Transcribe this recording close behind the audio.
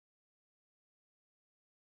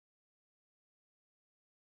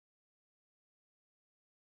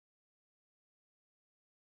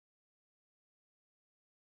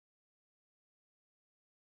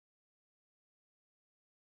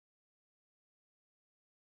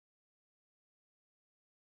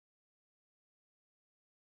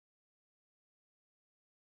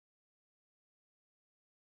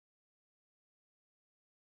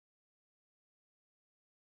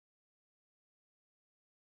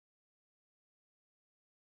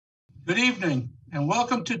Good evening and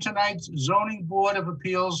welcome to tonight's Zoning Board of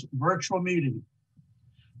Appeals virtual meeting.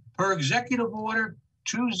 Per Executive Order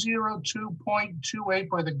 202.28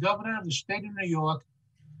 by the Governor of the State of New York,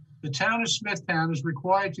 the town of Smithtown is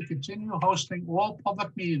required to continue hosting all public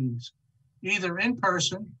meetings, either in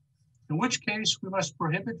person, in which case we must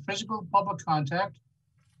prohibit physical public contact,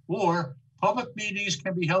 or public meetings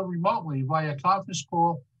can be held remotely via conference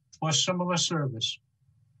call or similar service.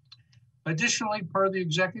 Additionally, per the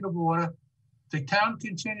executive order, the town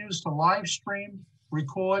continues to live stream,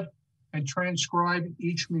 record, and transcribe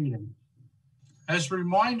each meeting. As a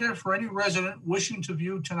reminder for any resident wishing to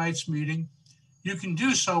view tonight's meeting, you can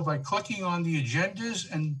do so by clicking on the agendas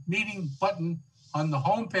and meeting button on the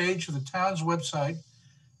homepage of the town's website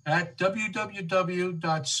at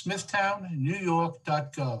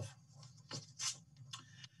www.smithtownnewyork.gov.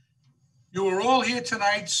 You are all here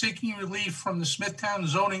tonight seeking relief from the Smithtown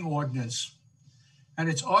zoning ordinance, and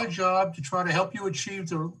it's our job to try to help you achieve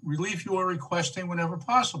the relief you are requesting whenever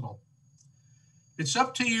possible. It's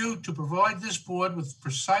up to you to provide this board with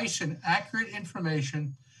precise and accurate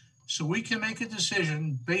information so we can make a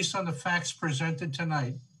decision based on the facts presented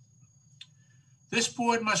tonight. This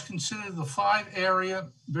board must consider the 5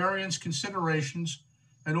 area variance considerations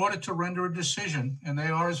in order to render a decision, and they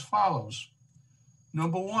are as follows.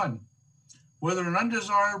 Number 1, whether an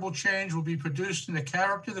undesirable change will be produced in the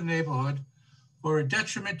character of the neighborhood or a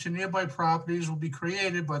detriment to nearby properties will be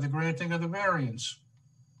created by the granting of the variance.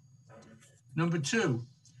 Number 2,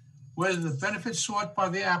 whether the benefit sought by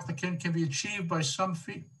the applicant can be achieved by some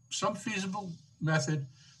feasible method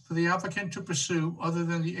for the applicant to pursue other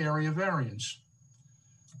than the area variance.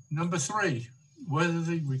 Number 3, whether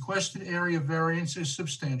the requested area variance is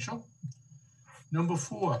substantial. Number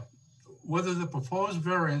 4, whether the proposed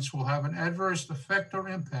variance will have an adverse effect or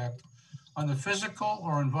impact on the physical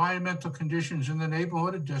or environmental conditions in the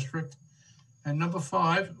neighborhood or district. And number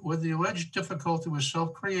 5, whether the alleged difficulty was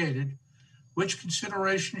self-created, which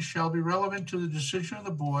consideration shall be relevant to the decision of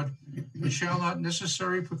the board and shall not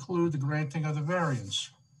necessarily preclude the granting of the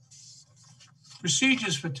variance.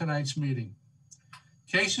 Procedures for tonight's meeting.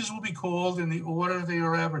 Cases will be called in the order they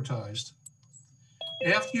are advertised.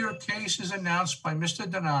 After your case is announced by Mr.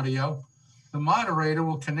 Donadio, the moderator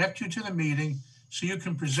will connect you to the meeting so you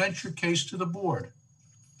can present your case to the board.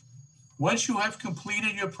 Once you have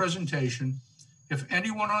completed your presentation, if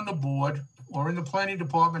anyone on the board or in the planning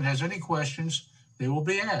department has any questions, they will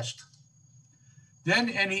be asked. Then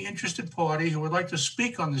any interested party who would like to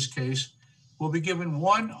speak on this case will be given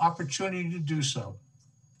one opportunity to do so.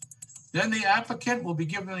 Then the applicant will be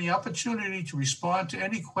given the opportunity to respond to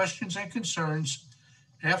any questions and concerns,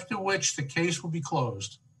 after which the case will be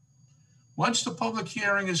closed. Once the public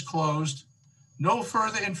hearing is closed, no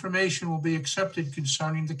further information will be accepted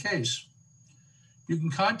concerning the case. You can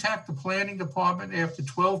contact the planning department after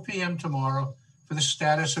 12 p.m. tomorrow for the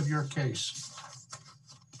status of your case.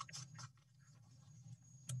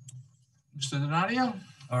 Mr. Donadio?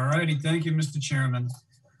 All righty, thank you, Mr. Chairman.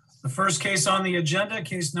 The first case on the agenda,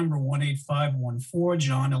 case number 18514,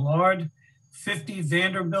 John Illard, 50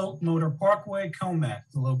 Vanderbilt Motor Parkway, Comac.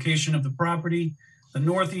 The location of the property, the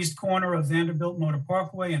northeast corner of Vanderbilt Motor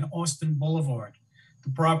Parkway and Austin Boulevard. The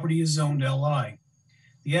property is zoned LI.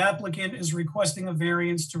 The applicant is requesting a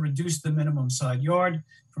variance to reduce the minimum side yard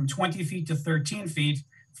from 20 feet to 13 feet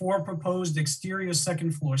for a proposed exterior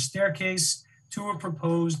second floor staircase to a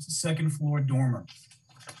proposed second floor dormer.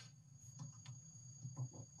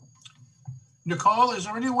 Nicole, is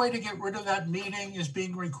there any way to get rid of that meeting is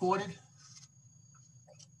being recorded?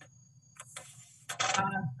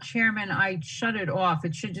 Chairman, I shut it off.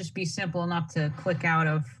 It should just be simple enough to click out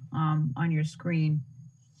of on your screen.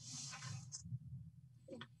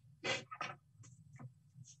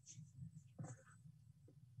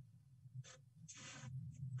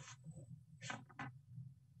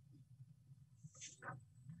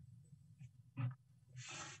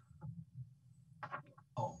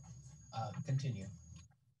 Continue.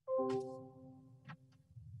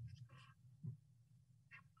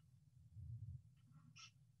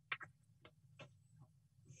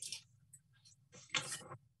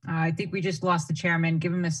 I think we just lost the chairman.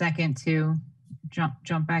 Give him a second to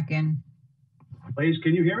jump back in. Please,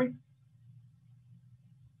 can you hear me?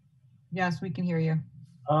 Yes, we can hear you.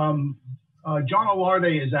 John Illard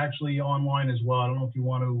is actually online as well. I don't know if you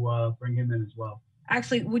want to bring him in as well.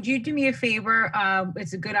 Actually, would you do me a favor?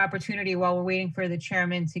 It's a good opportunity while we're waiting for the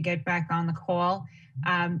chairman to get back on the call.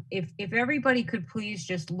 If everybody could please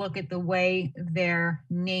just look at the way their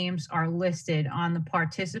names are listed on the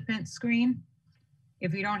participant screen.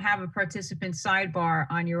 If you don't have a participant sidebar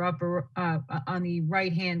on your upper, on the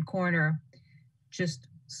right-hand corner, just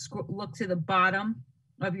look to the bottom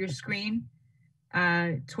of your screen,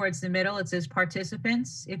 towards the middle. It says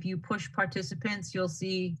participants. If you push participants, you'll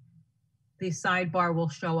see the sidebar will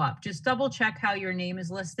show up. Just double check how your name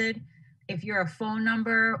is listed. If you're a phone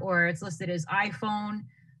number or it's listed as iPhone,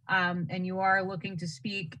 and you are looking to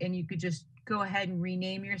speak, and you could just go ahead and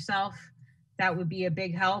rename yourself, that would be a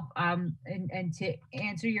big help. And to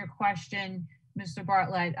answer your question, Mr.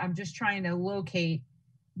 Bartlett, I'm just trying to locate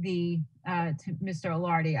to Mr.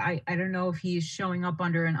 Alardi. I don't know if he's showing up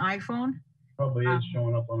under an iPhone. Probably is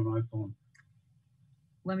showing up on an iPhone.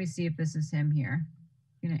 Let me see if this is him here.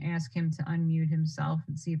 I'm gonna ask him to unmute himself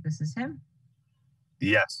and see if this is him.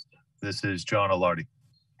 Yes, this is John Alardi.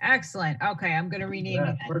 Excellent. Okay, I'm gonna rename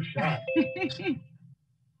Yeah, it. first shot.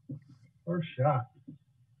 First shot.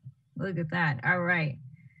 Look at that. All right.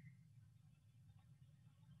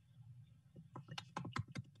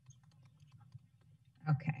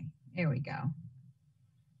 Okay, here we go.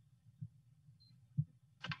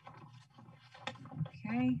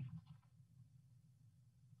 Okay.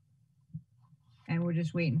 And we're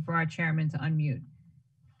just waiting for our chairman to unmute.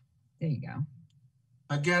 There you go.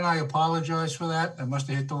 Again, I apologize for that. I must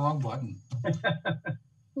have hit the wrong button.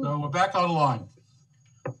 So we're back online.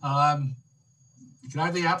 Can I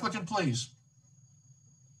have the applicant, please?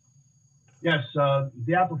 Yes,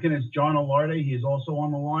 the applicant is John Alarde. He is also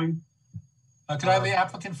on the line. Can I have the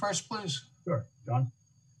applicant first, please? Sure, John.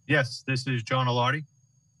 Yes, this is John Alardi.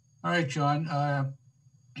 All right, John.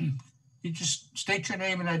 You just state your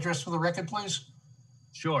name and address for the record, please.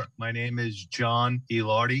 Sure. My name is John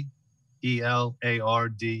Elardi,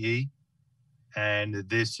 E-L-A-R-D-E. And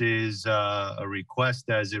this is a request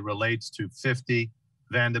as it relates to 50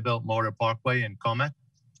 Vanderbilt Motor Parkway in Comac.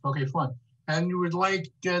 Okay, fine. And you would like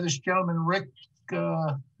this gentleman, Rick,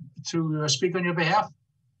 to speak on your behalf?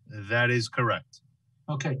 That is correct.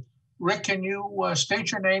 Okay. Rick, can you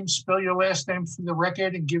state your name, spell your last name for the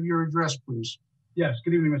record, and give your address, please? Yes,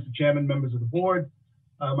 good evening, Mr. Chairman, members of the board.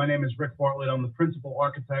 My name is Rick Bartlett. I'm the principal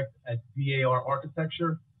architect at VAR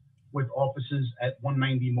Architecture with offices at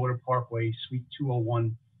 190 Motor Parkway, Suite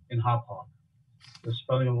 201 in Hop Park. The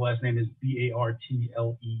spelling of the last name is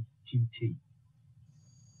B-A-R-T-L-E-T-T.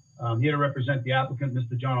 I'm here to represent the applicant,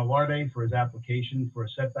 Mr. John Alarde, for his application for a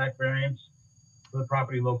setback variance for the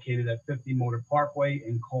property located at 50 Motor Parkway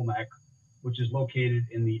in Comac, which is located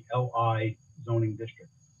in the LI zoning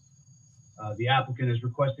district. The applicant is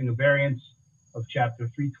requesting a variance of Chapter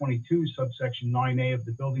 322, subsection 9A of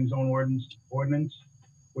the Building Zone Ordinance,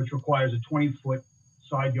 which requires a 20-foot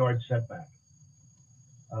side yard setback.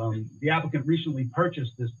 The applicant recently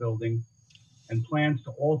purchased this building and plans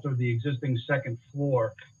to alter the existing second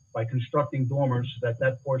floor by constructing dormers so that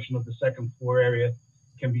that portion of the second floor area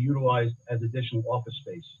can be utilized as additional office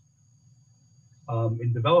space.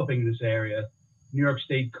 In developing this area, New York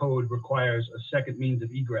State Code requires a second means of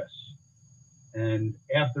egress. And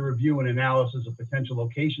after review and analysis of potential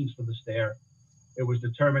locations for the stair, it was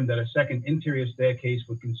determined that a second interior staircase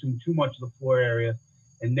would consume too much of the floor area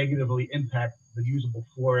and negatively impact the usable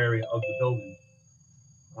floor area of the building.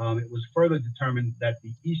 It was further determined that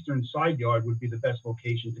the eastern side yard would be the best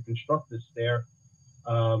location to construct this stair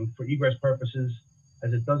for egress purposes,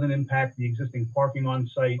 as it doesn't impact the existing parking on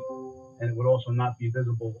site, and it would also not be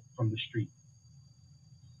visible from the street.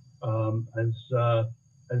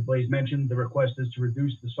 As Blaise mentioned, the request is to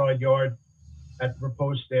reduce the side yard at the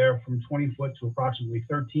proposed stair from 20 foot to approximately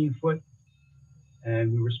 13 foot.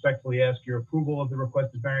 And we respectfully ask your approval of the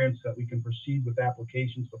requested variance so that we can proceed with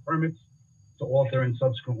applications for permits to alter and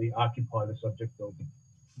subsequently occupy the subject building.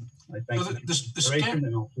 I thank you for your consideration,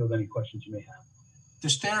 and I'll field any questions you may have. The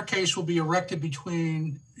staircase will be erected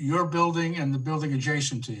between your building and the building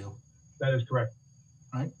adjacent to you. That is correct.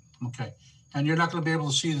 Right? Okay. And you're not going to be able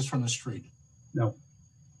to see this from the street? No.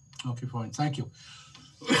 Okay, fine. Thank you.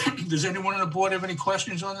 Does anyone on the board have any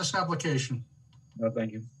questions on this application? No,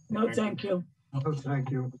 thank you. No, thank you. No,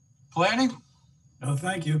 thank you. Planning? No,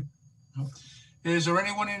 thank you. No. Is there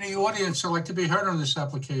anyone in the audience that'd like to be heard on this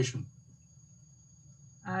application?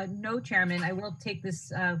 No, Chairman. I will take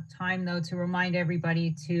this time, though, to remind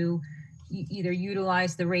everybody to either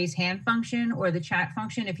utilize the raise hand function or the chat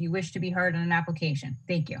function if you wish to be heard on an application.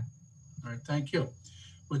 Thank you. All right, thank you.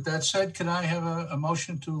 With that said, can I have a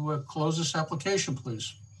motion to close this application,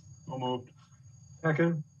 please? So moved.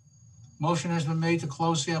 Second. Motion has been made to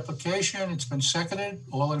close the application. It's been seconded.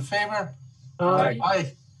 All in favor? Aye.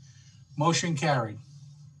 Aye. Motion carried.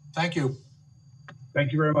 Thank you.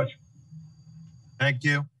 Thank you very much. Thank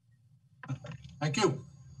you. Thank you.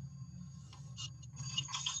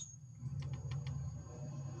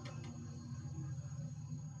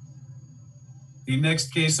 The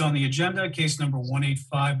next case on the agenda, case number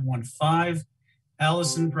 18515,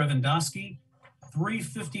 Allison Prevendowski,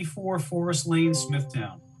 354 Forest Lane,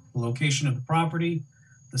 Smithtown. The location of the property,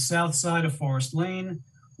 the south side of Forest Lane,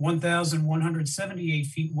 1,178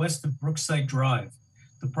 feet west of Brookside Drive.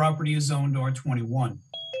 The property is zoned R21.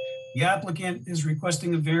 The applicant is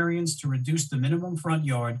requesting a variance to reduce the minimum front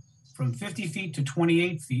yard from 50 feet to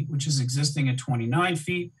 28 feet, which is existing at 29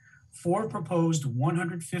 feet, for a proposed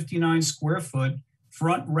 159 square foot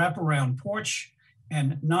front wraparound porch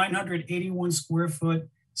and 981 square foot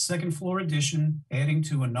second floor addition, adding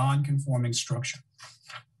to a non-conforming structure.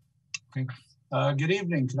 Good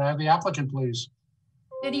evening. Can I have the applicant, please?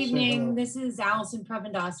 Good evening. This is Allison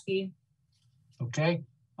Prevendowski. Okay.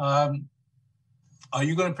 Are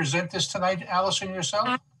you going to present this tonight, Allison, yourself?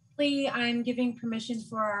 Actually, I'm giving permission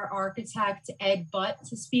for our architect, Ed Butt,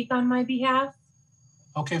 to speak on my behalf.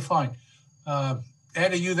 Okay, fine.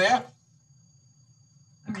 Ed, are you there?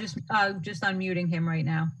 I'm just unmuting him right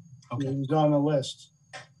now. Okay. He's on the list.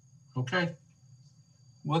 Okay.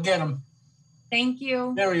 We'll get him. Thank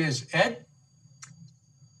you. There he is. Ed?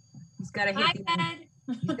 He's got to Hi, hit Ed.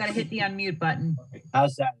 he's got to hit the unmute button.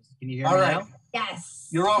 How's that? Can you hear All me right. now? Yes.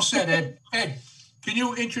 You're all set, Ed. Ed, can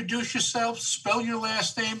you introduce yourself, spell your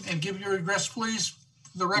last name, and give your address, please,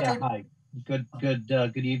 for the Yeah, record? hi.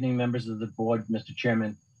 Good evening, members of the board, Mr.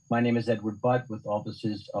 Chairman. My name is Edward Butt with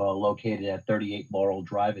offices located at 38 Laurel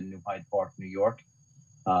Drive in New Hyde Park, New York.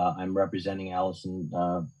 I'm representing Allison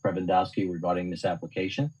Prevendowski regarding this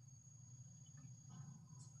application.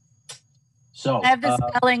 So I have the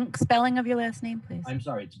spelling of your last name, please. I'm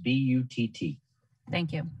sorry, it's B-U-T-T.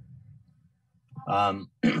 Thank you.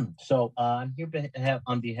 So I'm here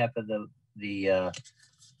on behalf of the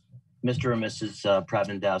Mr. and Mrs.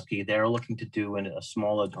 Prevendowski. They're looking to do a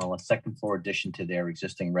smaller, a second floor addition to their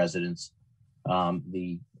existing residence.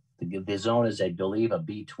 The zone is, I believe, a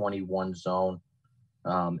B21 zone,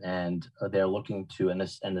 and they're looking to, and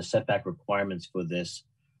the setback requirements for this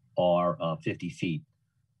are 50 feet.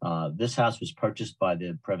 This house was purchased by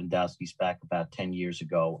the Prevendowskis back about 10 years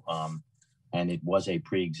ago, and it was a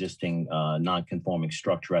pre-existing non-conforming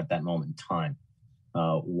structure at that moment in time.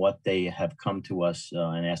 What they have come to us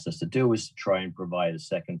and asked us to do is to try and provide a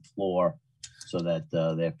second floor so that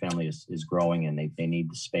their family is growing and they need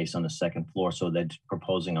the space on the second floor. So they're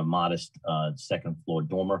proposing a modest second floor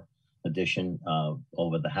dormer addition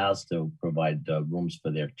over the house to provide rooms for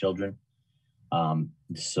their children.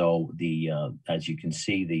 So as you can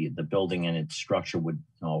see, the building and its structure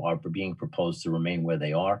are being proposed to remain where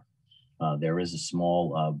they are. There is a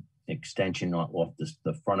small extension off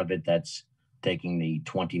the front of it that's taking the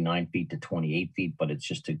 29 feet to 28 feet, but it's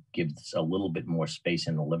just to give us a little bit more space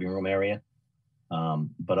in the living room area.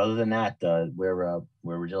 But other than that, we're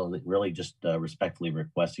really just respectfully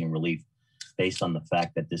requesting relief based on the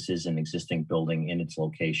fact that this is an existing building in its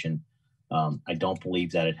location. I don't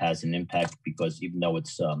believe that it has an impact because even though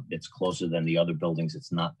it's closer than the other buildings,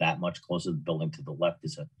 it's not that much closer. The building to the left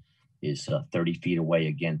is 30 feet away,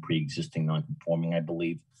 again, pre-existing non-conforming, I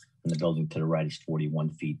believe, and the building to the right is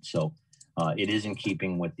 41 feet. So it is in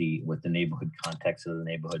keeping with the neighborhood context of the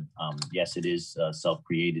neighborhood. Yes, it is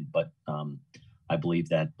self-created, but I believe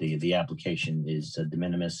that the application is de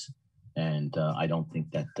minimis, and I don't think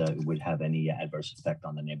that it would have any adverse effect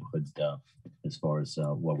on the neighborhood as far as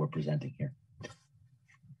what we're presenting here.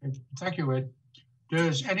 Thank you, Ed.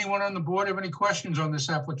 Does anyone on the board have any questions on this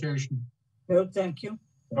application? No, thank you.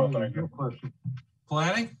 No, thank you.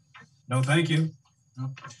 Planning? No, thank you.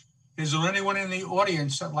 No. Is there anyone in the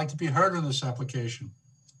audience that'd like to be heard on this application?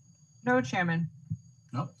 No, Chairman.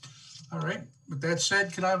 No? All right. With that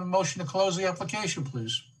said, can I have a motion to close the application,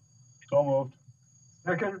 please? So moved.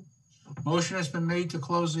 Second. Motion has been made to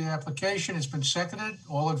close the application. It's been seconded.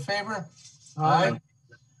 All in favor? Aye.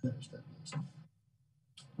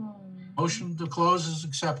 Motion to close is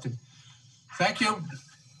accepted. Thank you.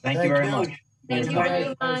 Thank you very much. Thank you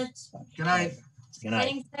very much. Good night. Good night.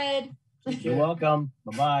 Thanks, Ed. You're welcome.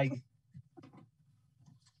 Bye-bye.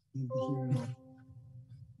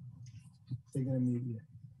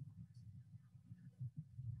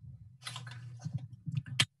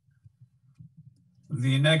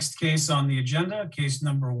 The next case on the agenda, case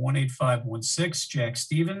number 18516, Jack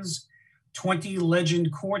Stevens, 20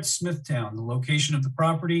 Legend Court, Smithtown. The location of the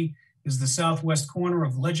property is the southwest corner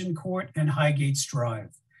of Legend Court and Highgates Drive.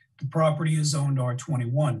 The property is zoned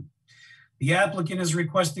R21. The applicant is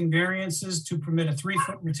requesting variances to permit a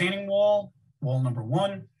 3-foot retaining wall, wall number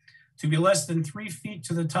 1, to be less than 3 feet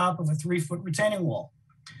to the top of a 3-foot retaining wall,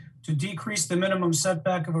 to decrease the minimum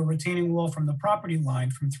setback of a retaining wall from the property line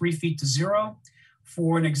from 3 feet to 0,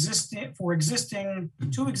 for two existing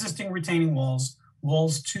retaining walls,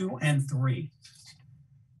 walls 2 and 3.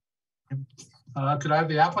 Could I have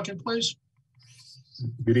the applicant, please?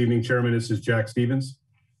 Good evening, Chairman. This is Jack Stevens.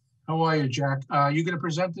 How are you, Jack? Are you going to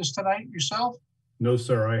present this tonight yourself? No,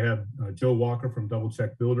 sir. I have Joe Walker from Double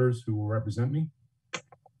Check Builders who will represent me.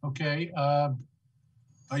 Okay. Are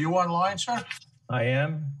you online, sir? I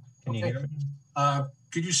am. Can you Okay. hear me?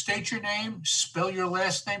 Could you state your name, spell your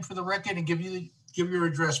last name for the record, and give your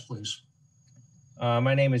address, please?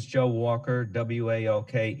 My name is Joe Walker,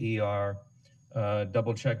 Walker,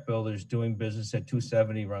 Double Check Builders, doing business at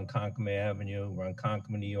 270 Ronkonkoma Avenue,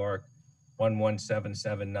 Ronkonkoma, New York,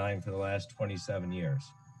 11779 for the last 27 years.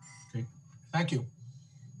 Okay, thank you.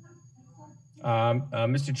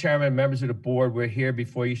 Mr. Chairman, members of the board, we're here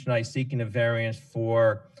before you tonight seeking a variance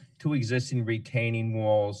for two existing retaining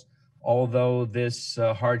walls. Although this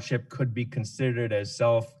hardship could be considered as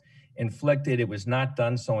self-inflicted, it was not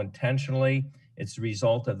done so intentionally. It's the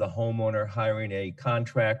result of the homeowner hiring a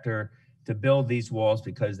contractor to build these walls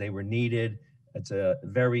because they were needed. It's a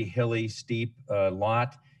very hilly, steep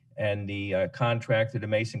lot, and the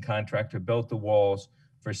mason contractor built the walls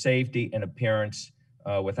for safety and appearance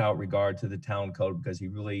without regard to the town code because he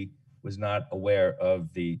really was not aware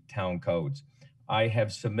of the town codes. I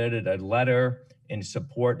have submitted a letter in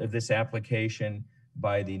support of this application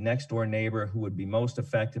by the next door neighbor who would be most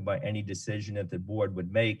affected by any decision that the board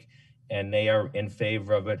would make, and they are in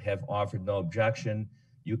favor of it, have offered no objection.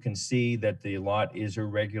 You can see that the lot is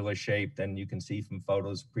irregular shaped, and you can see from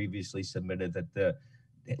photos previously submitted that the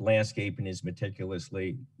landscaping is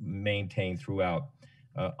meticulously maintained throughout.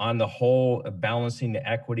 On the whole, balancing the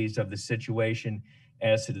equities of the situation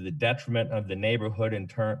as to the detriment of the neighborhood in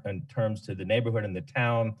terms to the neighborhood and the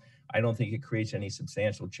town, I don't think it creates any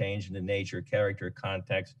substantial change in the nature, character,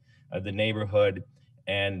 context of the neighborhood,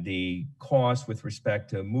 and the cost with respect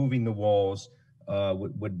to moving the walls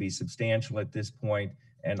would be substantial at this point,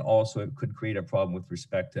 and also it could create a problem with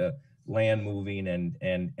respect to land moving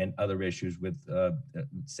and other issues with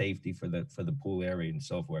safety for the pool area and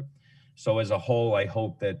so forth. So as a whole, I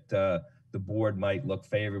hope that the board might look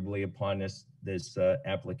favorably upon this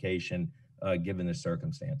application given the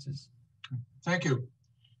circumstances. Thank you.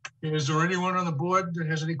 Is there anyone on the board that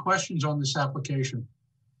has any questions on this application?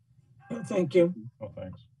 Thank you. Oh,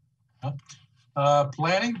 thanks.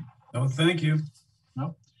 Planning? No, thank you.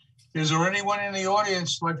 No. Is there anyone in the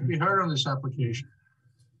audience who'd like to be heard on this application?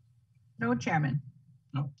 No, Chairman.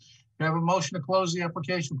 No. Can I have a motion to close the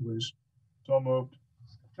application, please? So moved.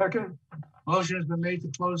 Second. Motion has been made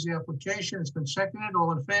to close the application. It's been seconded.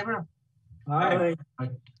 All in favor? Aye.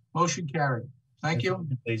 Motion carried. Thank you.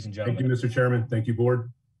 Ladies and Thank you, gentlemen. Mr. Chairman. Thank you,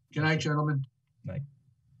 board. Good night, gentlemen. Night.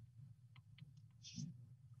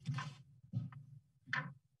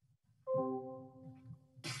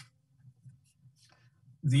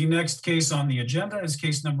 The next case on the agenda is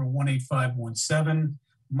case number 18517,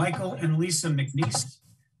 Michael and Lisa McNeese,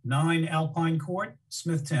 9 Alpine Court,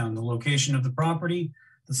 Smithtown. The location of the property,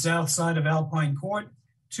 the south side of Alpine Court,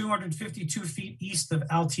 252 feet east of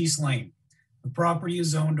Altice Lane. The property is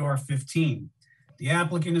zoned R15. The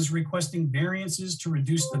applicant is requesting variances to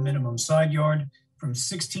reduce the minimum side yard from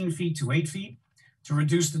 16 feet to 8 feet, to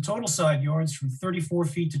reduce the total side yards from 34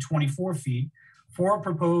 feet to 24 feet, for a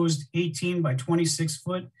proposed 18 by 26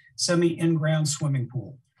 foot semi-in-ground swimming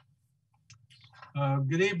pool.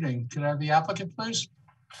 Good evening. Can I have the applicant, please?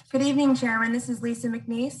 Good evening, Chairman. This is Lisa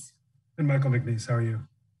McNeese. And Michael McNeese, how are you?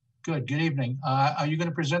 Good. Good evening. Are you going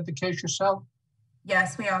to present the case yourself?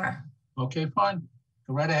 Yes, we are. Okay, fine.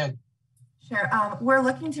 Go right ahead. Sure. We're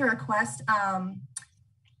looking to request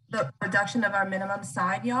the reduction of our minimum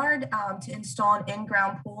side yard to install an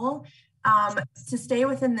in-ground pool. To stay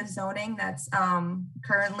within the zoning that's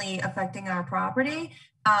currently affecting our property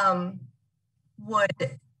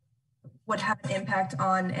would have an impact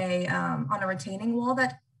on a retaining wall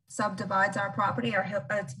that subdivides our property.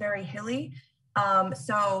 It's very hilly.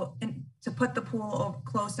 So to put the pool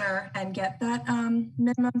closer and get that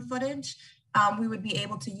minimum footage, we would be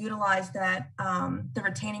able to utilize that the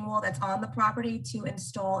retaining wall that's on the property to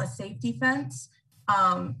install a safety fence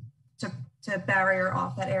to barrier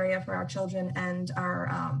off that area for our children and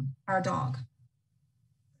our dog.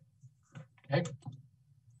 Okay.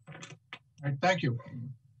 All right, thank you.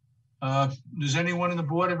 Does anyone on the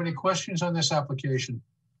board have any questions on this application?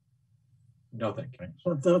 No, thank you.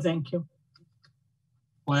 No, thank you.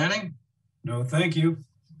 Planning? No, thank you.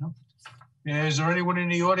 No. Is there anyone in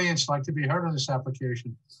the audience like to be heard on this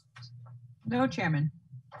application? No, Chairman.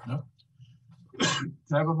 No. Can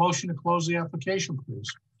I have a motion to close the application,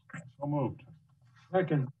 please? So moved.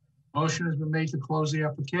 Second. Motion has been made to close the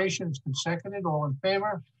application. It's been seconded. All in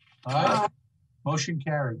favor? Aye. Motion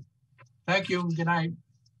carried. Thank you. Good night.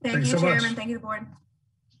 Thank Thanks you, so much. Chairman. Thank you, the board.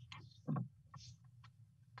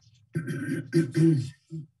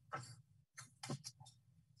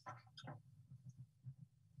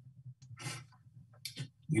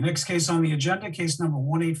 The next case on the agenda, case number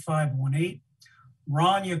 18518,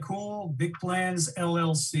 Ron Yakul, Big Plans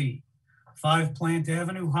LLC, 5 Plant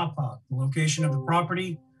Avenue, Hopog. The location of the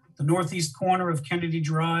property, the northeast corner of Kennedy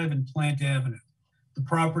Drive and Plant Avenue. The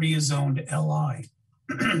property is zoned LI.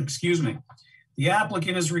 Excuse me. The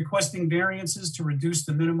applicant is requesting variances to reduce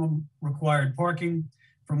the minimum required parking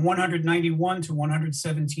from 191 to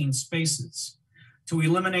 117 spaces, to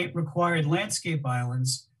eliminate required landscape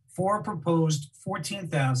islands for a proposed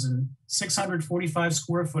 14,645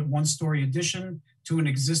 square foot one-story addition to an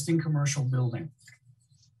existing commercial building.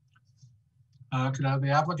 Could I have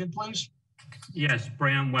the applicant, please? Yes,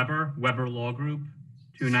 Bram Weber, Weber Law Group,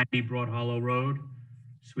 290 Broad Hollow Road,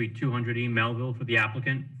 Suite 200E, Melville, for the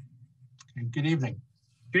applicant. Good evening.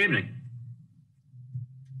 Good evening.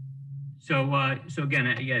 So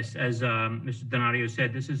again, yes, as Mr. Donadio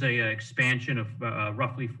said, this is a expansion of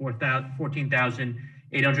roughly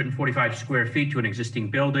 14,845 square feet to an existing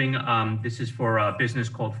building. This is for a business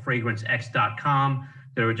called FragranceX.com.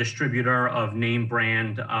 They're a distributor of name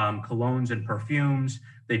brand colognes and perfumes.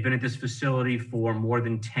 They've been at this facility for more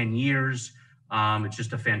than 10 years. It's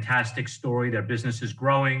just a fantastic story. Their business is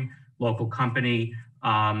growing, local company.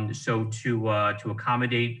 So to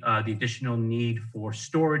accommodate the additional need for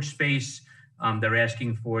storage space, they're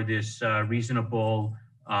asking for this reasonable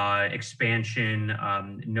expansion,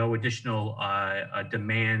 no additional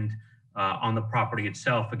demand on the property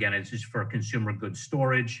itself. Again, it's just for consumer goods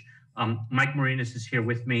storage. Mike Marinas is here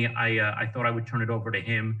with me. I thought I would turn it over to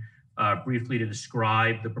him briefly to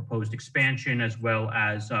describe the proposed expansion, as well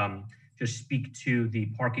as just speak to the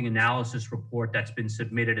parking analysis report that's been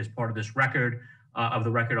submitted as part of this record, of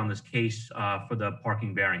the record on this case for the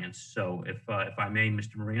parking variance. So if I may,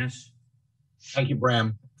 Mr. Marinas. Thank you,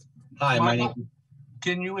 Bram. Hi, my name.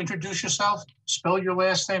 Can you introduce yourself? Spell your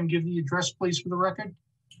last name, give the address, please, for the record.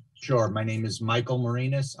 Sure. My name is Michael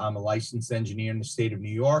Marinas. I'm a licensed engineer in the state of New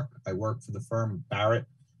York. I work for the firm Barrett,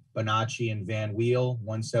 Bonacci, and Van Wheel,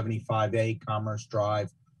 175A Commerce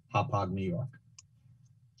Drive, Hopog, New York.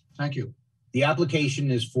 Thank you. The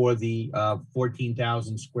application is for the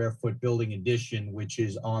 14,000 square foot building addition, which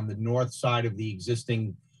is on the north side of the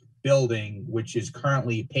existing building, which is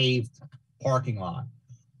currently a paved parking lot.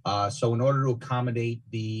 So in order to accommodate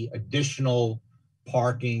the additional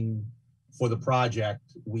parking for the project,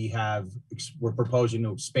 we're proposing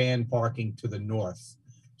to expand parking to the north.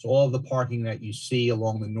 So all of the parking that you see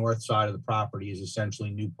along the north side of the property is essentially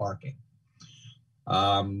new parking.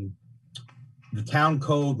 The town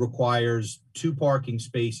code requires 2 parking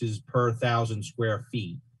spaces per 1,000 square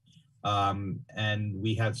feet. And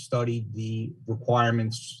we have studied the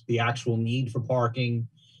requirements, the actual need for parking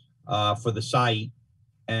for the site.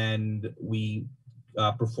 And we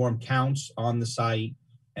performed counts on the site,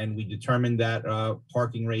 and we determined that a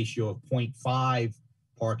parking ratio of 0.5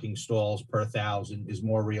 parking stalls per 1,000 is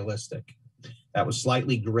more realistic. That was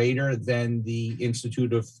slightly greater than the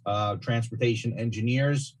Institute of Transportation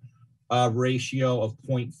Engineers ratio of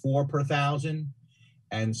 0.4 per 1,000.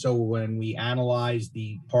 And so when we analyzed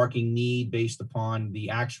the parking need based upon the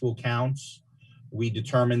actual counts, we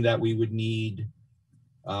determined that we would need,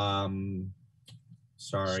 a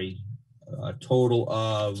total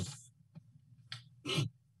of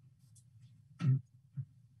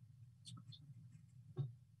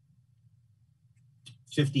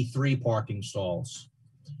 53 parking stalls,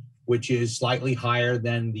 which is slightly higher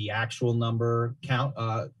than the actual number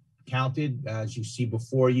counted. As you see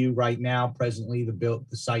before you right now, presently the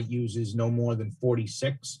site uses no more than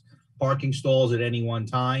 46 parking stalls at any one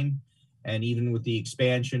time. And even with the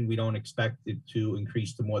expansion, we don't expect it to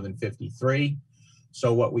increase to more than 53.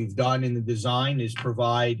 So what we've done in the design is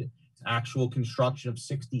provide actual construction of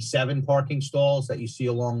 67 parking stalls that you see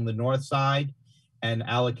along the north side, and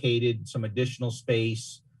allocated some additional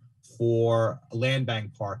space for land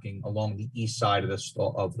bank parking along the east side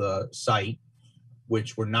of the site,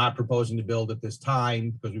 which we're not proposing to build at this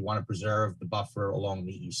time because we want to preserve the buffer along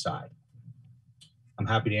the east side. I'm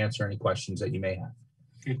happy to answer any questions that you may have.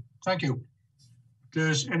 Okay, thank you.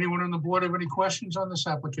 Does anyone on the board have any questions on this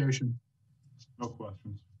application? No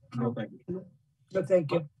questions. No, thank you. No,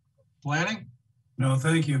 thank you. Planning? No,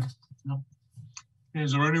 thank you. No.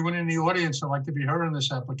 Is there anyone in the audience that'd like to be heard on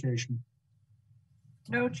this application?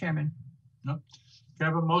 No, Chairman. No. Can I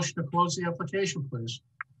have a motion to close the application, please?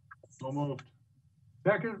 So moved.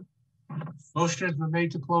 Second. Motion has been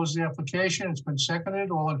made to close the application. It's been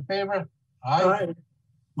seconded. All in favor? Aye. Aye.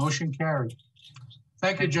 Motion carried.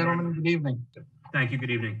 Thank you, Thank you, gentlemen. and Good evening. Thank you.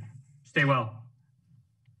 Good evening. Stay well.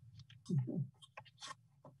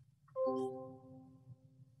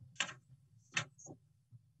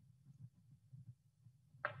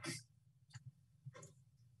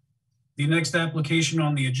 The next application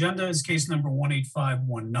on the agenda is case number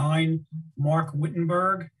 18519, Mark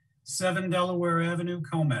Wittenberg, 7 Delaware Avenue,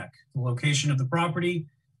 Comac. The location of the property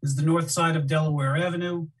is the north side of Delaware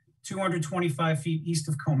Avenue, 225 feet east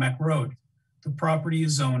of Comac Road. The property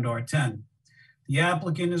is zoned R10. The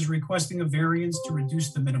applicant is requesting a variance to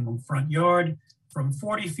reduce the minimum front yard from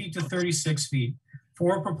 40 feet to 36 feet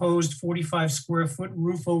for a proposed 45 square foot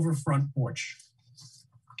roof over front porch.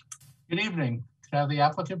 Good evening. Can I have the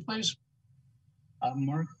applicant, please?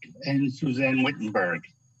 Mark and Suzanne Wittenberg.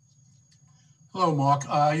 Hello, Mark.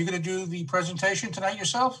 Are you going to do the presentation tonight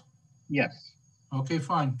yourself? Yes. Okay,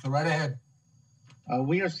 fine. Go right ahead.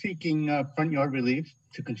 We are seeking front yard relief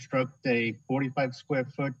to construct a 45 square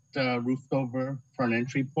foot roofed over front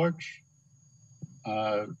entry porch.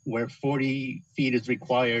 Where 40 feet is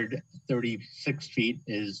required, 36 feet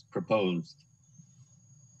is proposed.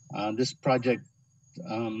 This project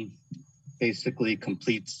basically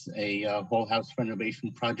completes a whole house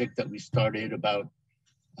renovation project that we started about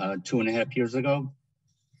 2.5 years ago.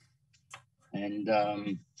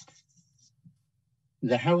 And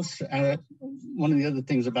the house, one of the other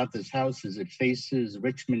things about this house is it faces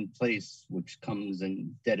Richmond Place, which comes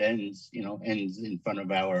in dead ends, ends in front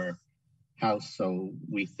of our house. So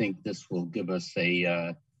we think this will give us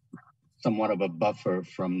a somewhat of a buffer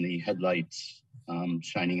from the headlights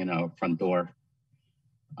shining in our front door.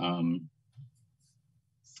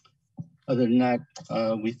 Other than that,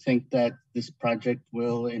 we think that this project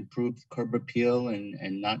will improve curb appeal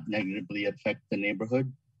and not negatively affect the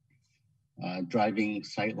neighborhood. Driving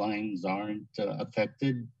sight lines aren't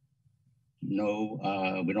affected.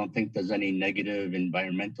 No, we don't think there's any negative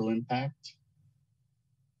environmental impact.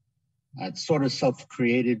 It's sort of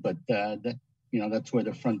self-created, but that's where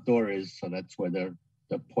the front door is, so that's where the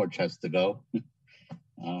porch has to go.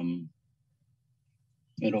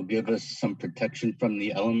 It'll give us some protection from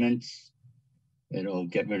the elements. It'll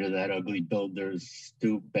get rid of that ugly builder's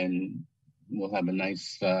stoop, and we'll have a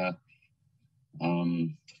nice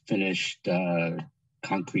finished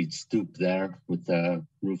concrete stoop there with a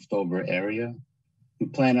roofed over area. We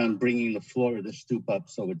plan on bringing the floor of the stoop up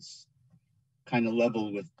so it's kind of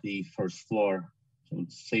level with the first floor, so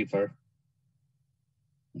it's safer.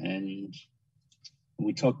 And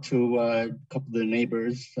we talked to a couple of the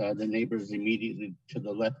neighbors immediately to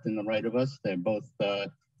the left and the right of us. They're both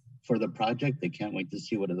for the project. They can't wait to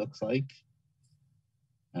see what it looks like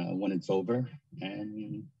when it's over.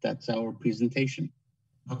 And that's our presentation.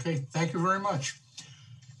 Okay, thank you very much.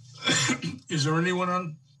 Is there anyone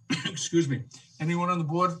on, excuse me, anyone on the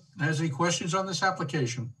board that has any questions on this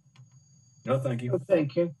application? No, thank you. No,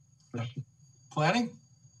 thank you. Planning?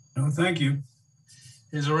 No, thank you.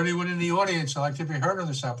 Is there anyone in the audience that'd like to be heard on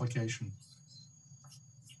this application?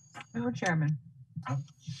 No, Chairman. Can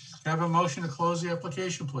I have a motion to close the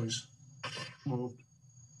application, please? Moved.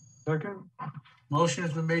 Second. Motion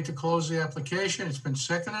has been made to close the application. It's been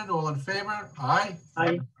seconded. All in favor? Aye.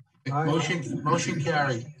 Aye. Aye. Motion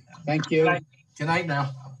carried. Thank you. Good night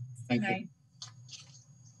now. Thank you.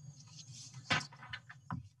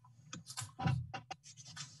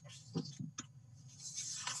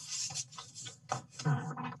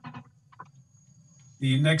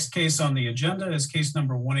 The next case on the agenda is case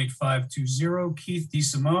number 18520, Keith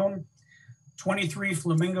DeSimone, 23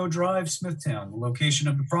 Flamingo Drive, Smithtown. The location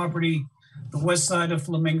of the property, the west side of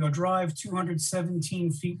Flamingo Drive,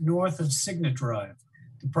 217 feet north of Signet Drive.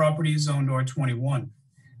 The property is zoned R21.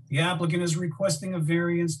 The applicant is requesting a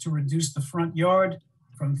variance to reduce the front yard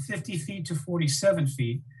from 50 feet to 47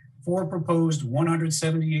 feet for a proposed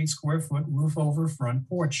 178 square foot roof over front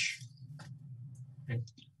porch.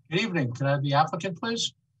 Good evening. Can I have the applicant,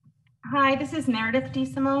 please? Hi, this is Meredith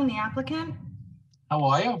DeSimone, the applicant. How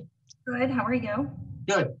are you? Good, how are you?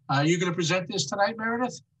 Good. Are you going to present this tonight,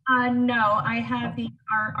 Meredith? No, I have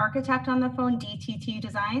our architect on the phone, DTT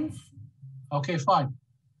Designs. Okay, fine.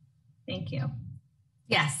 Thank you.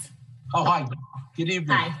 Yes. Oh, hi. Good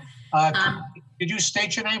evening. Hi. Could you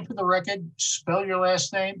state your name for the record, spell your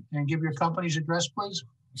last name, and give your company's address, please?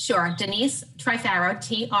 Sure. Denise Trifaro,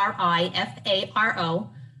 Trifaro,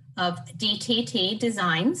 of DTT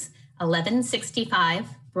Designs, 1165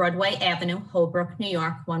 Broadway Avenue, Holbrook, New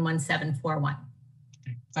York, 11741.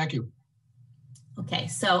 Thank you. Okay,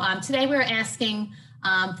 so today we're asking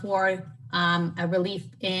for a relief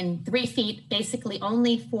in 3 feet, basically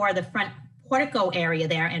only for the front portico area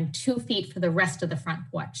there and 2 feet for the rest of the front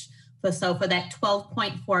porch. So for that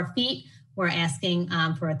 12.4 feet, we're asking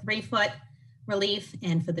for a 3-foot relief,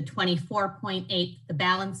 and for the 24.8, the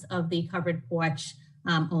balance of the covered porch,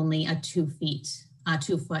 only a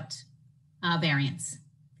 2-foot variance.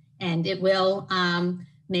 And it will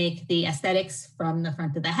make the aesthetics from the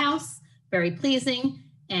front of the house very pleasing,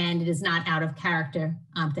 and it is not out of character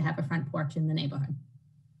to have a front porch in the neighborhood.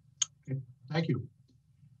 Okay, thank you.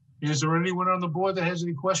 Is there anyone on the board that has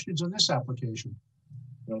any questions on this application?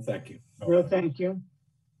 No, thank you. No, thank you.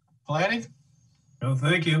 Planning? No,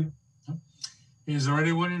 thank you. Is there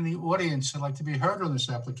anyone in the audience that'd like to be heard on this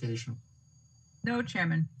application? No,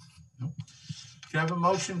 Chairman. No. Do you have a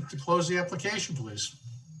motion to close the application, please?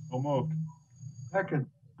 So moved. Second.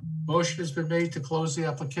 Motion has been made to close the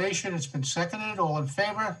application. It's been seconded. All in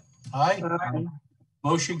favor? Aye. Aye.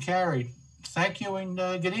 Motion carried. Thank you and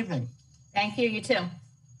good evening. Thank you, you too.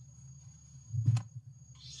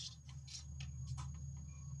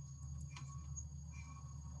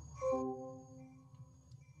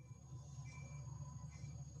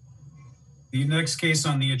 The next case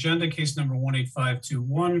on the agenda, case number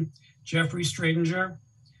 18521, Jeffrey Stradinger,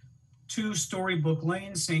 2 Storybook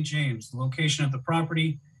Lane, St. James. The location of the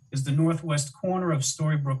property is the northwest corner of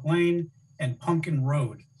Storybook Lane and Pumpkin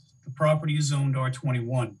Road. The property is zoned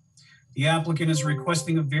R21. The applicant is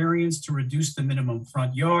requesting a variance to reduce the minimum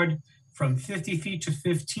front yard from 50 feet to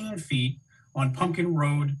 15 feet on Pumpkin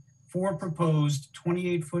Road for proposed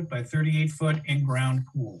 28-foot by 38-foot in-ground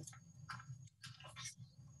pool.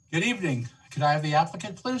 Good evening. Could I have the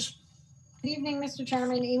applicant, please? Good evening, Mr.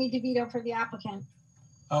 Chairman. Amy DeVito for the applicant.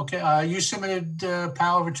 Okay, you submitted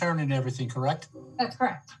power of attorney and everything, correct? That's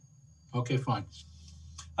correct. Okay, fine.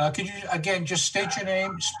 Could you, again, just state your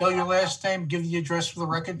name, spell your last name, give the address for the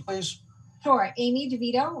record, please? Sure. Amy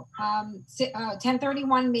DeVito,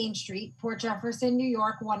 1031 Main Street, Port Jefferson, New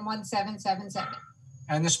York, 11777.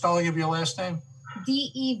 And the spelling of your last name?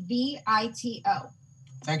 DeVito.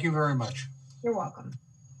 Thank you very much. You're welcome.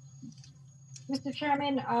 Mr.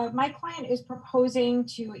 Chairman, my client is proposing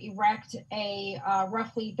to erect a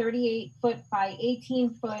roughly 38-foot by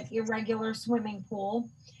 18-foot irregular swimming pool.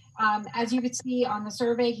 As you can see on the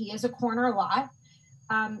survey, he is a corner lot.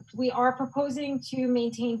 We are proposing to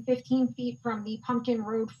maintain 15 feet from the Pumpkin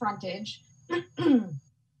Road frontage.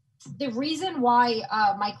 The reason why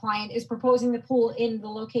my client is proposing the pool in the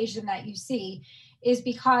location that you see is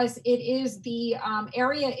because it is the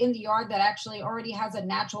area in the yard that actually already has a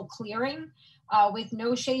natural clearing with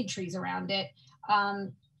no shade trees around it.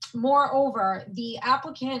 Moreover, the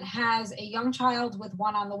applicant has a young child with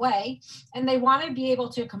one on the way, and they want to be able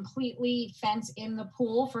to completely fence in the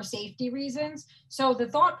pool for safety reasons. So the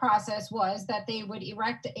thought process was that they would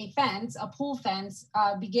erect a fence, a pool fence,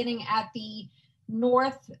 beginning at the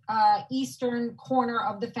northeastern corner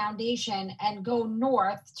of the foundation and go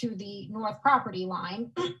north to the north property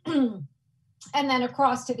line. And then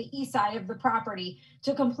across to the east side of the property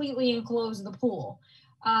to completely enclose the pool.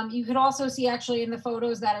 You could also see actually in the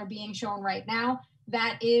photos that are being shown right now,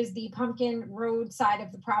 that is the Pumpkin Road side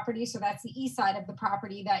of the property. So that's the east side of the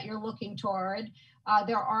property that you're looking toward.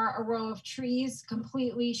 There are a row of trees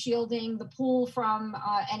completely shielding the pool from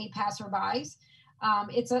any passerbys.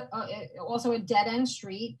 It's also a dead end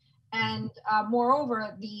street. And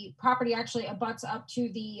moreover, the property actually abuts up to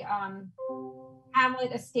the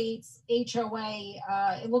Hamlet Estates HOA.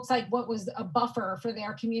 It looks like what was a buffer for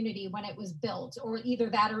their community when it was built, or either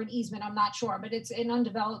that or an easement, I'm not sure, but it's an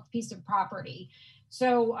undeveloped piece of property.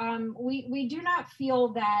 So we do not feel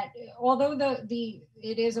that, although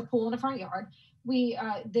it is a pool in the front yard,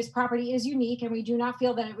 this property is unique, and we do not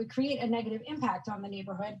feel that it would create a negative impact on the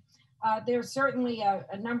neighborhood. There's certainly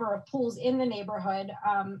a number of pools in the neighborhood,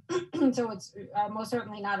 so it's most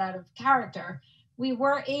certainly not out of character. We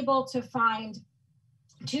were able to find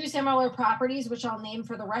 2 similar properties, which I'll name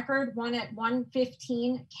for the record, one at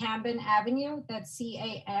 115 Cambon Avenue, that's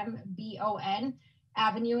C-A-M-B-O-N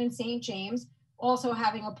Avenue in St. James, also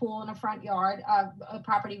having a pool in a front yard, a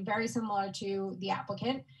property very similar to the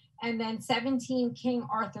applicant, and then 17 King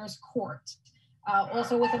Arthur's Court,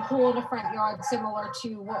 also with a pool in a front yard similar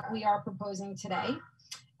to what we are proposing today.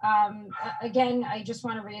 Again, I just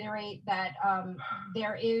want to reiterate that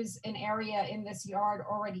there is an area in this yard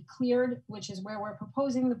already cleared, which is where we're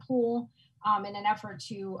proposing the pool in an effort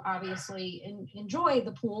to obviously enjoy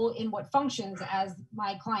the pool in what functions as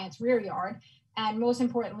my client's rear yard. And most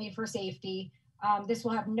importantly, for safety, this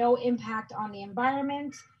will have no impact on the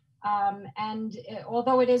environment.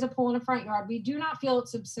 Although it is a pool in a front yard, we do not feel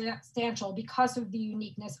it's substantial because of the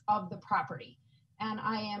uniqueness of the property. and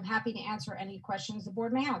I am happy to answer any questions the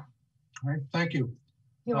board may have. All right, thank you.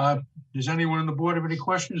 You're welcome. Does anyone on the board have any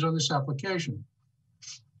questions on this application?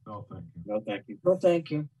 No, thank you. No, thank you. No,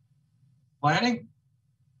 thank you. Planning?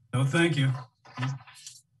 No, thank you.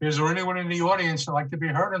 Is there anyone in the audience that'd like to be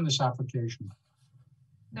heard on this application?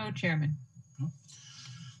 No, Chairman.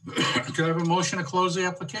 Could I have a motion to close the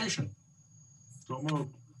application? So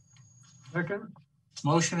moved. Second?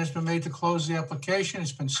 Motion has been made to close the application.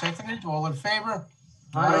 It's been seconded. All in favor?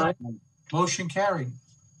 Aye. Motion carried.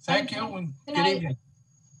 Thank you and Good good night. evening.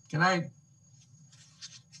 Good night.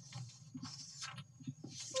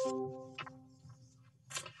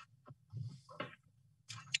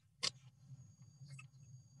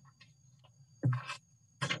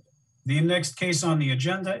 The next case on the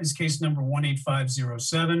agenda is case number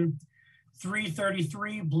 18507,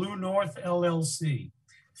 333 Blue North LLC,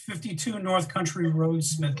 52 North Country Road,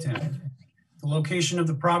 Smithtown. The location of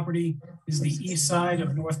the property is the east side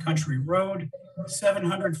of North Country Road,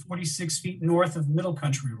 746 feet north of Middle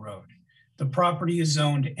Country Road. The property is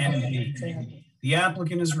zoned NB. The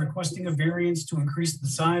applicant is requesting a variance to increase the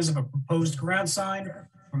size of a proposed ground sign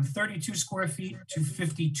from 32 square feet to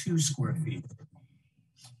 52 square feet.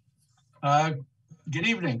 Good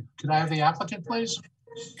evening. Could I have the applicant, please?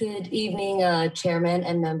 Good evening, Chairman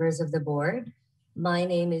and members of the board. My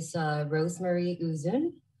name is Rosemary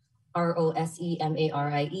Uzun,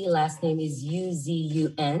 Rosemarie. Last name is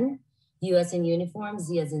Uzun. U as in uniform,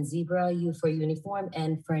 Z as in zebra, U for uniform,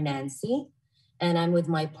 N for Nancy. And I'm with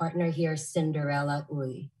my partner here, Cinderella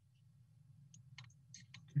Uy.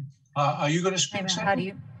 Are you going to speak? How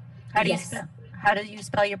do Yes. you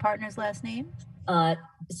spell your partner's last name?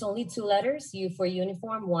 It's only 2 letters, U for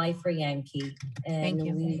uniform, Y for Yankee. And Thank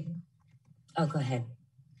you. Oh, go ahead.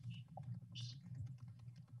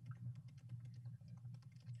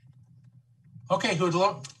 Okay, who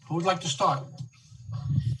would like to start?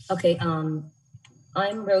 Okay, I'm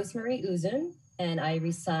Rosemary Uzun, and I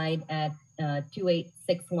reside at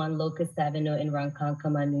 2861 Locust Avenue in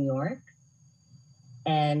Ronkonkoma, New York.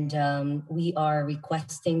 And we are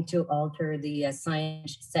requesting to alter the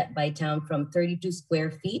signage set by town from 32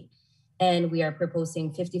 square feet, and we are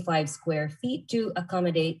proposing 55 square feet to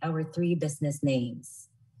accommodate our 3 business names.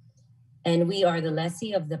 And we are the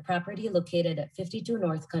lessee of the property located at 52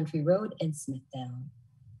 North Country Road in Smithtown.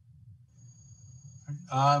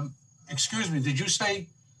 Excuse me, did you say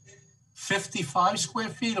 55 square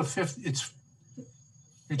feet or 50? It's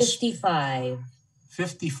 55.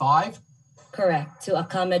 55? Correct, to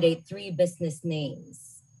accommodate 3 business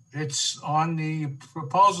names. It's on the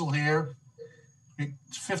proposal here.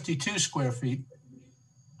 It's 52 square feet.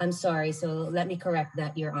 I'm sorry, so let me correct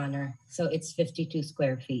that, Your Honor. So it's 52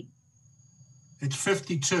 square feet. It's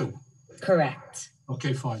 52. Correct.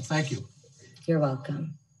 Okay, fine. Thank you. You're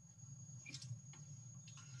welcome.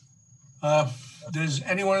 Does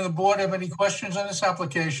anyone on the board have any questions on this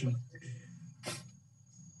application?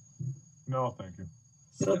 No, thank you.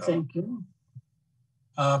 No, thank you.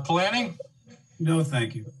 Planning? No,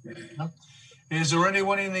 thank you. No. Is there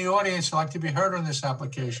anyone in the audience that'd like to be heard on this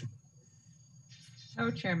application?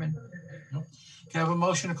 No, Chairman. No. Can I have a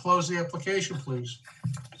motion to close the application, please?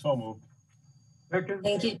 So moved. Second?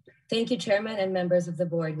 Thank you. Thank you, Chairman and members of the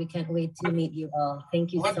board. We can't wait to meet you all.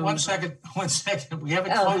 Thank you so much. One second. We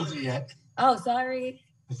haven't closed it yet. Oh, sorry.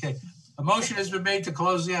 Okay. A motion has been made to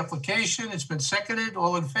close the application. It's been seconded.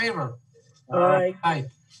 All in favor? Aye. Aye.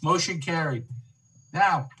 Motion carried.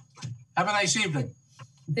 Now, have a nice evening.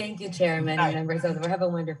 Thank you, Chairman and members of the board. Have a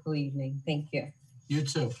wonderful evening. Thank you. You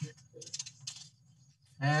too.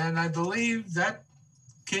 And I believe that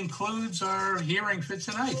concludes our hearing for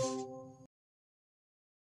tonight.